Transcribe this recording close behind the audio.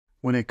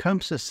When it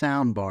comes to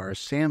sound bars,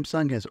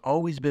 Samsung has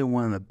always been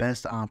one of the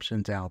best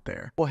options out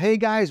there. Well, hey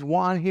guys,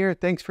 Juan here.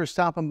 Thanks for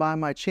stopping by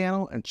my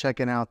channel and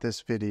checking out this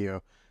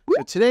video.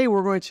 So today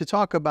we're going to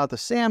talk about the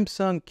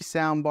Samsung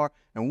soundbar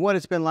and what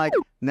it's been like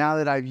now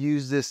that I've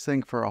used this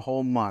thing for a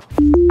whole month.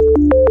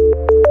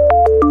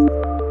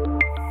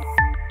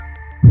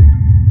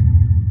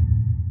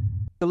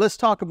 So let's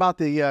talk about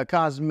the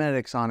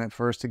cosmetics on it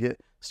first to get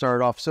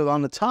started off. So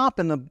on the top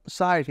and the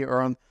side here,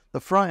 or on the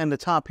front and the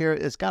top here,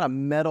 it's got a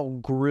metal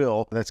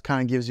grill that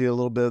kind of gives you a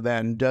little bit of that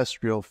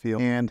industrial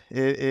feel. And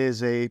it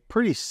is a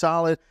pretty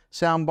solid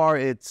soundbar.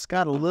 It's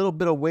got a little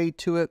bit of weight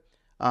to it.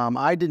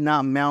 I did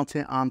not mount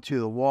it onto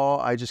the wall.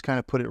 I just kind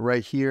of put it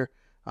right here.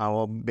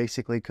 Well,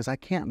 basically, because I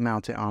can't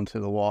mount it onto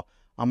the wall.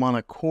 I'm on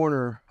a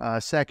corner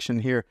section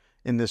here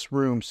in this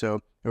room,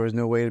 so there was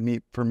no way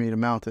for me to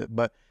mount it.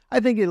 But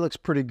I think it looks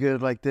pretty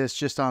good like this,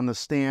 just on the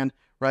stand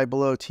right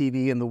below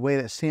TV. And the way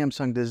that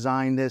Samsung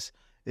designed this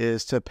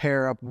is to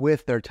pair up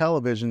with their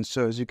television.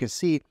 So as you can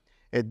see,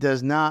 it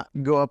does not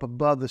go up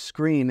above the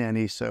screen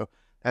any. So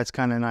that's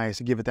kind of nice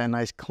to give it that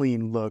nice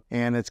clean look.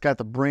 And it's got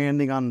the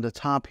branding on the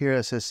top here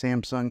that says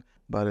Samsung,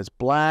 but it's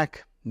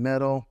black,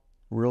 metal,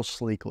 real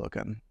sleek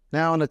looking.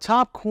 Now in the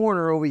top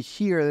corner over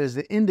here, there's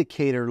the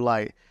indicator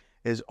light.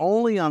 Is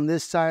only on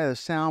this side of the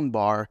sound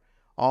bar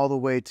all the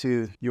way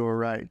to your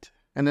right.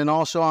 And then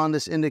also on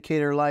this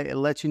indicator light, it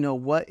lets you know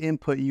what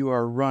input you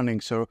are running.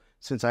 So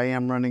since I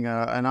am running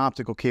an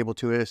optical cable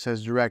to it, it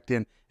says direct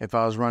in. If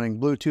I was running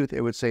Bluetooth, it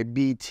would say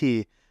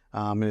BT.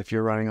 And if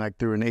you're running like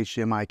through an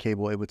HDMI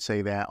cable, it would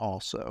say that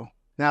also.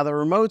 Now the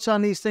remotes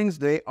on these things,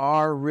 they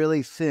are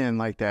really thin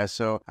like that.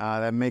 So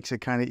that makes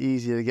it kind of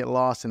easy to get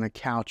lost in a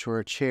couch or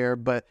a chair.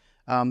 But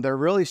they're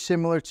really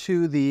similar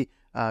to the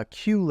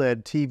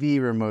QLED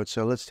TV remote.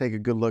 So let's take a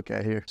good look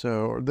at here.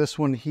 So this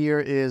one here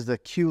is the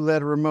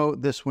QLED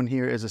remote. This one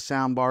here is a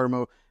soundbar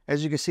remote.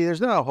 As you can see,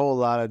 there's not a whole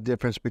lot of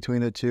difference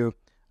between the two.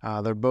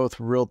 They're both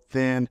real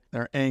thin.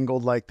 They're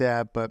angled like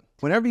that. But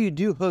whenever you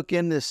do hook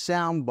in this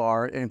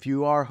soundbar, and if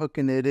you are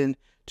hooking it in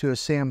to a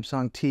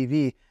Samsung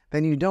TV,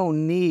 then you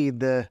don't need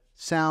the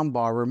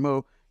soundbar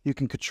remote. You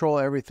can control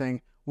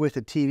everything with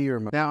the TV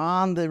remote. Now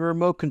on the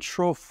remote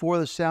control for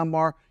the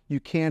soundbar, you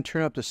can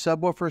turn up the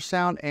subwoofer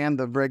sound and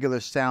the regular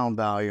sound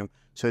volume.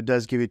 So it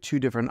does give you two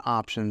different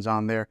options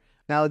on there.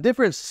 Now the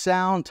different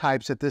sound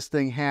types that this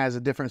thing has,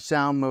 the different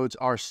sound modes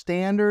are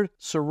standard,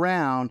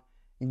 surround,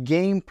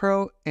 Game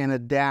Pro, and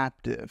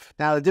adaptive.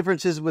 Now the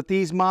differences with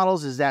these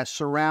models is that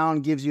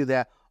surround gives you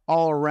that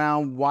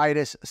all-around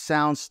widest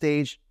sound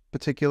stage,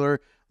 particularly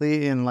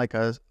in like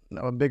a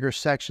bigger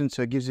section.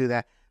 So it gives you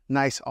that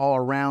nice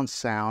all-around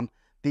sound.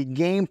 The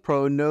Game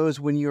Pro knows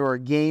when you are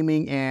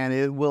gaming and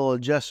it will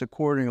adjust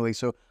accordingly.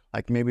 So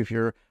like maybe if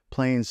you're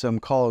playing some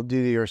Call of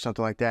Duty or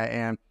something like that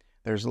and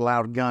there's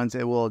loud guns,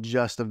 it will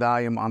adjust the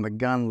volume on the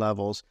gun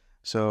levels.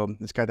 So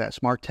it's got that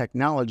smart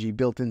technology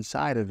built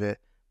inside of it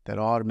that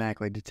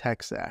automatically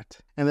detects that.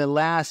 And then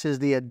last is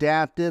the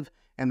adaptive,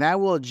 and that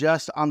will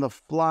adjust on the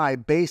fly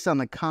based on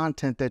the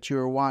content that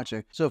you're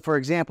watching. So for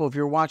example, if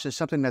you're watching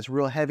something that's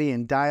real heavy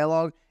in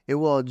dialogue, it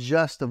will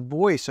adjust the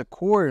voice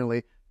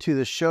accordingly to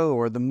the show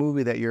or the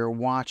movie that you're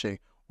watching,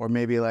 or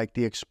maybe like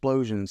the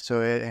explosions. So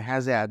it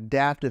has that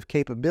adaptive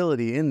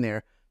capability in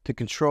there to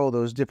control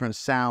those different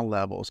sound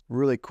levels.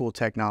 Really cool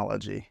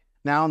technology.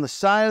 Now on the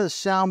side of the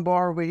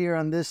soundbar over here,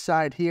 on this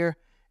side here,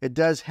 it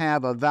does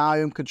have a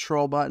volume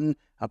control button,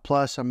 a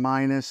plus, a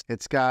minus.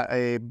 It's got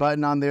a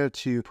button on there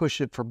to push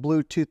it for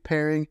Bluetooth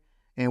pairing.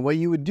 And what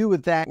you would do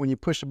with that, when you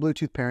push the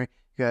Bluetooth pairing,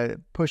 you gotta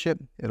push it,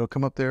 it'll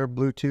come up there,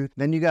 Bluetooth.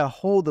 Then you gotta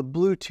hold the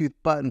Bluetooth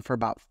button for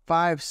about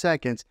 5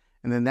 seconds,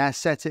 and then that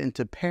sets it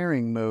into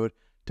pairing mode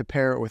to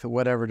pair it with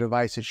whatever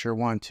device that you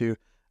want to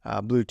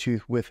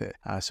Bluetooth with it.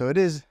 So it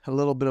is a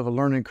little bit of a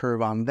learning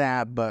curve on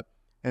that,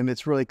 and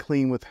it's really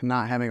clean with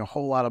not having a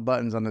whole lot of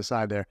buttons on the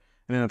side there.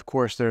 And then of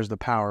course there's the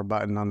power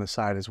button on the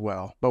side as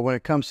well. But when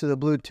it comes to the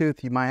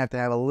Bluetooth, you might have to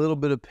have a little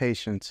bit of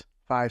patience.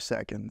 5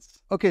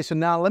 seconds. Okay, so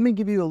now let me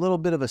give you a little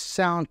bit of a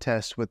sound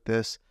test with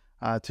this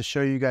to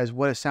show you guys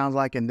what it sounds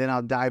like, and then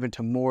I'll dive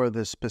into more of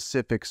the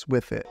specifics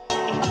with it.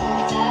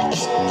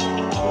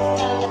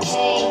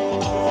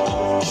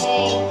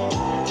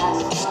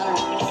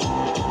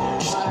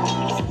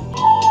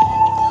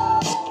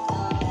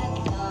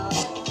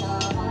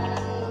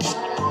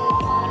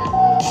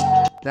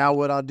 Now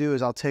what I'll do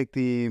is I'll take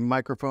the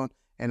microphone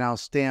and I'll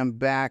stand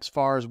back as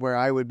far as where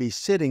I would be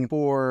sitting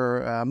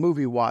for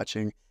movie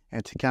watching,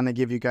 and to kind of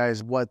give you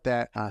guys what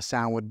that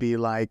sound would be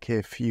like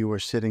if you were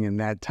sitting in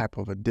that type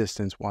of a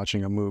distance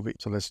watching a movie.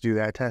 So let's do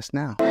that test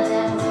now.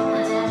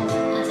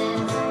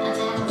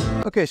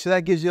 Okay, so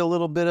that gives you a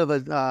little bit of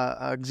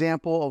an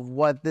example of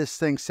what this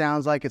thing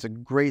sounds like. It's a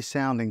great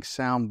sounding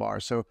sound bar.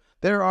 So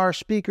there are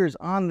speakers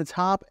on the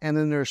top, and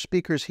then there are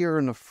speakers here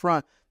in the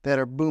front that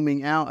are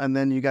booming out, and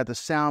then you got the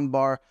sound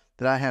bar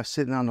that I have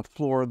sitting on the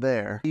floor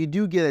there. You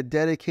do get a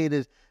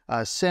dedicated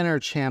center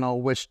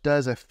channel, which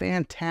does a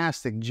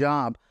fantastic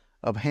job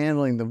of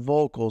handling the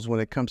vocals when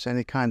it comes to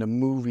any kind of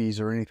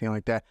movies or anything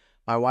like that.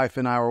 My wife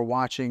and I were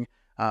watching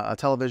a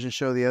television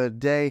show the other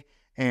day,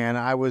 and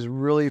I was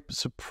really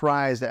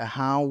surprised at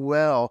how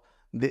well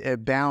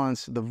it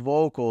balanced the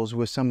vocals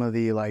with some of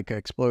the like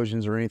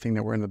explosions or anything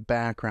that were in the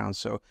background.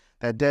 So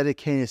that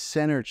dedicated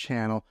center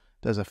channel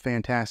does a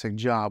fantastic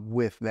job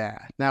with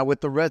that. Now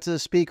with the rest of the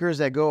speakers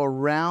that go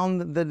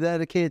around the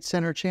dedicated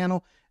center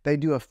channel, they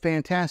do a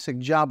fantastic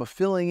job of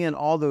filling in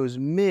all those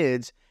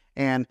mids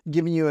and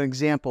giving you an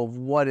example of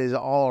what is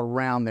all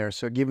around there.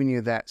 So giving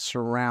you that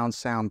surround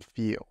sound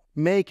feel,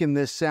 making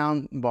this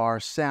sound bar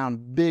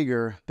sound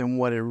bigger than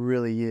what it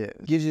really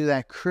is. Gives you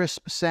that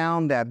crisp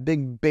sound, that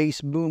big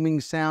bass booming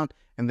sound,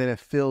 and then it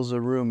fills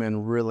the room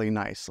in really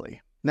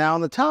nicely. Now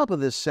on the top of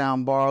this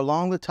sound bar,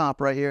 along the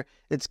top right here,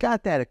 it's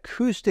got that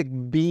acoustic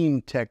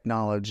beam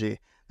technology.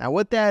 Now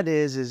what that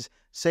is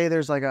say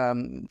there's like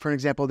for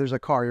example, there's a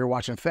car, you're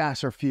watching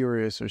Fast or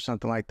Furious or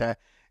something like that,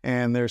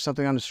 and there's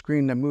something on the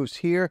screen that moves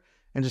here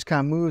and just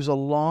kind of moves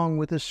along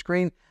with the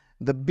screen.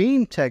 The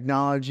beam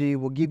technology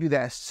will give you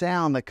that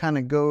sound that kind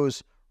of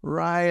goes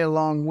right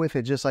along with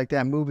it, just like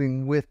that,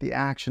 moving with the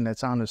action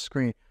that's on the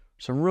screen.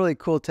 Some really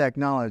cool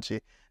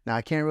technology. Now,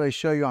 I can't really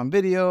show you on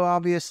video,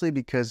 obviously,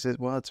 because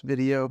it's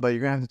video, but you're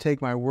going to have to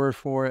take my word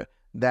for it.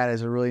 That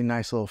is a really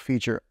nice little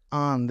feature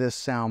on this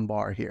sound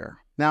bar here.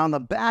 Now, on the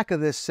back of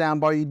this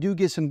sound bar, you do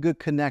get some good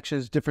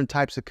connections, different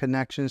types of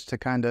connections to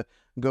kind of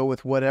go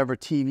with whatever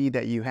TV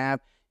that you have.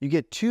 You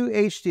get 2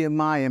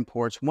 HDMI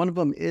imports. One of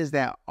them is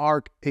that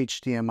ARC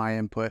HDMI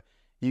input.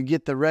 You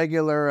get the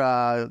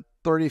regular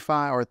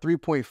 35 or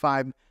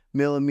 3.5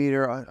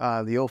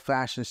 millimeter, the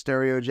old-fashioned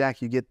stereo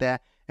jack. You get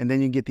that. And then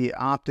you get the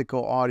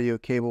optical audio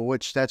cable,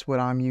 which that's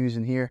what I'm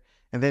using here.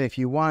 And then if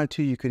you wanted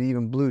to, you could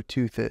even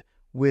Bluetooth it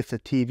with the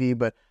TV.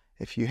 But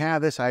if you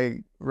have this, I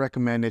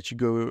recommend that you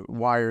go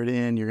wired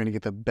in. You're going to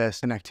get the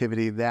best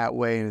connectivity that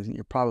way, and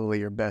you're probably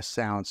your best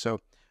sound.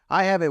 So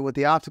I have it with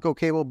the optical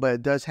cable, but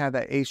it does have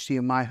that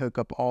HDMI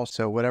hookup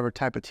also. Whatever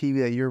type of TV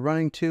that you're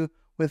running to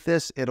with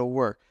this, it'll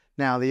work.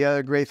 Now, the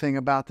other great thing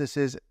about this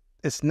is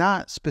it's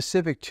not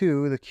specific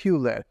to the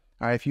QLED.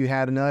 All right, if you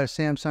had another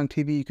Samsung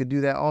TV, you could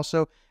do that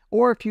also.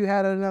 Or if you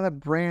had another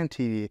brand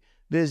TV,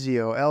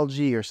 Vizio,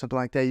 LG, or something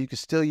like that, you could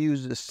still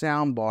use the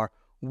soundbar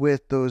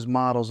with those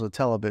models of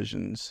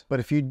televisions. But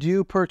if you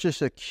do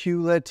purchase a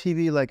QLED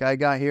TV like I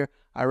got here,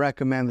 I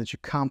recommend that you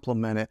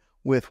complement it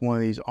with one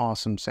of these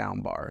awesome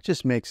soundbars. It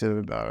just makes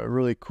it a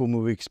really cool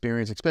movie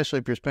experience, especially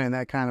if you're spending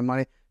that kind of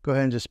money. Go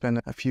ahead and just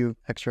spend a few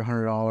extra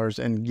 $100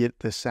 and get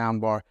this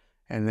soundbar,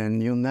 and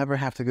then you'll never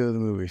have to go to the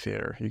movie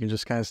theater. You can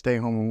just kind of stay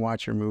home and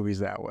watch your movies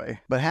that way.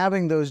 But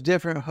having those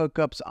different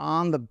hookups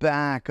on the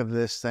back of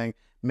this thing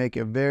make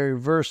it very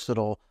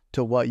versatile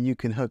to what you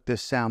can hook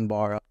this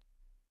soundbar up.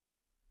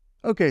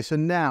 Okay, so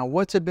now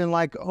what's it been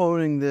like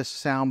owning this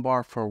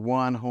soundbar for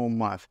 1 whole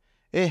month?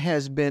 It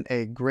has been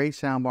a great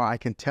soundbar. I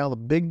can tell the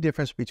big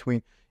difference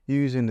between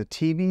using the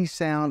TV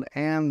sound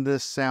and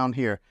this sound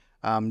here.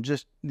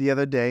 Just the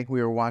other day,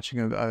 we were watching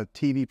a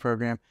TV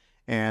program,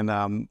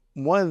 and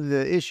one of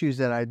the issues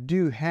that I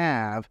do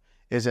have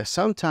is that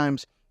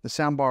sometimes the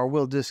soundbar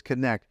will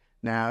disconnect.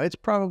 Now, it's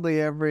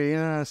probably every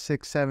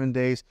 6-7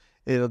 days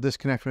it'll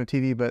disconnect from the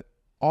TV, but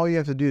all you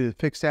have to do to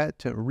fix that,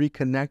 to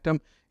reconnect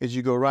them, is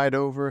you go right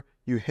over,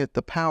 you hit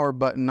the power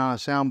button on a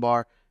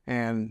soundbar,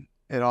 and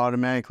it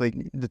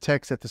automatically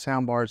detects that the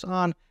soundbar is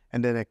on,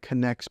 and then it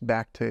connects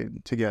back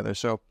together.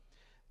 So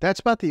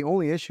that's about the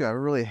only issue I've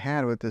really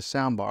had with this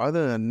soundbar.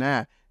 Other than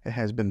that, it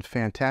has been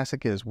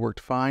fantastic. It has worked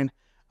fine.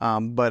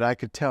 But I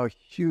could tell a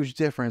huge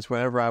difference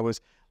whenever I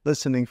was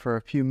listening for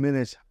a few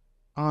minutes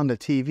on the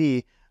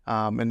TV.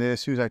 And then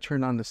as soon as I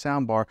turned on the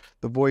soundbar,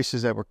 the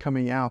voices that were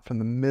coming out from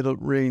the middle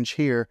range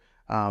here,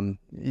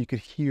 you could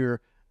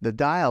hear the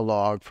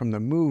dialogue from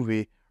the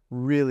movie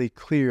really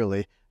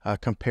clearly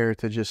compared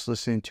to just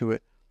listening to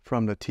it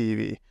from the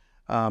TV.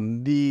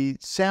 The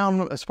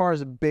sound, as far as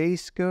the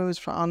bass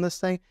goes on this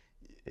thing,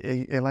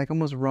 it like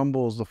almost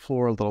rumbles the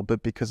floor a little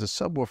bit because the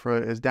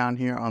subwoofer is down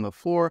here on the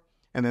floor.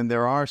 And then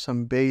there are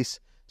some bass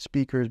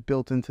speakers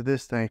built into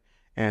this thing.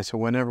 And so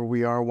whenever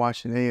we are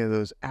watching any of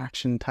those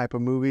action type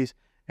of movies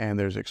and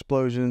there's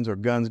explosions or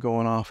guns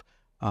going off,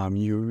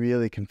 you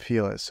really can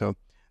feel it. So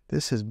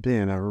this has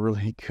been a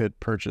really good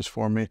purchase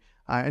for me.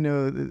 I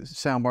know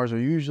soundbars are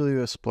usually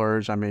a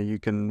splurge. I mean, you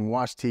can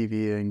watch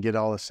TV and get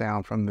all the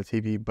sound from the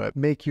TV, but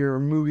make your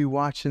movie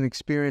watching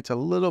experience a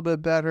little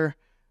bit better.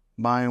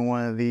 Buying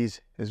one of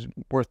these is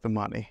worth the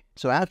money.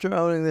 So after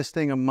owning this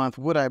thing a month,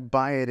 would I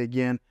buy it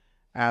again?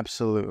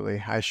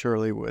 Absolutely, I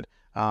surely would,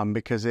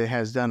 because it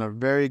has done a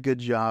very good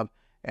job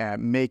at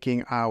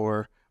making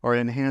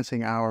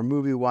enhancing our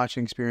movie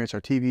watching experience,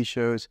 our TV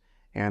shows,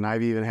 and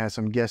I've even had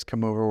some guests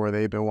come over where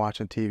they've been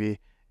watching TV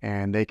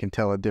and they can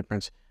tell a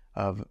difference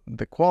of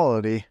the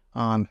quality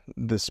on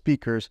the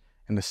speakers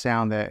and the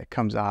sound that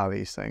comes out of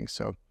these things.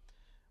 So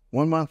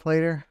 1 month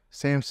later,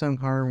 Samsung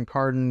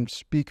Cardin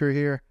speaker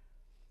here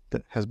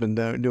that has been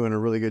doing a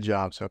really good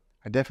job, so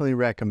I definitely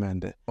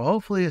recommend it. Well,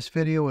 hopefully this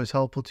video was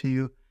helpful to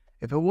you.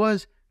 If it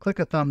was, click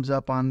a thumbs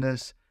up on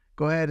this.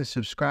 Go ahead and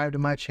subscribe to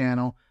my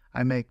channel.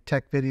 I make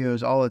tech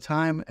videos all the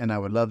time, and I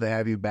would love to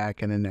have you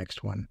back in the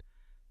next one.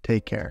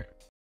 Take care.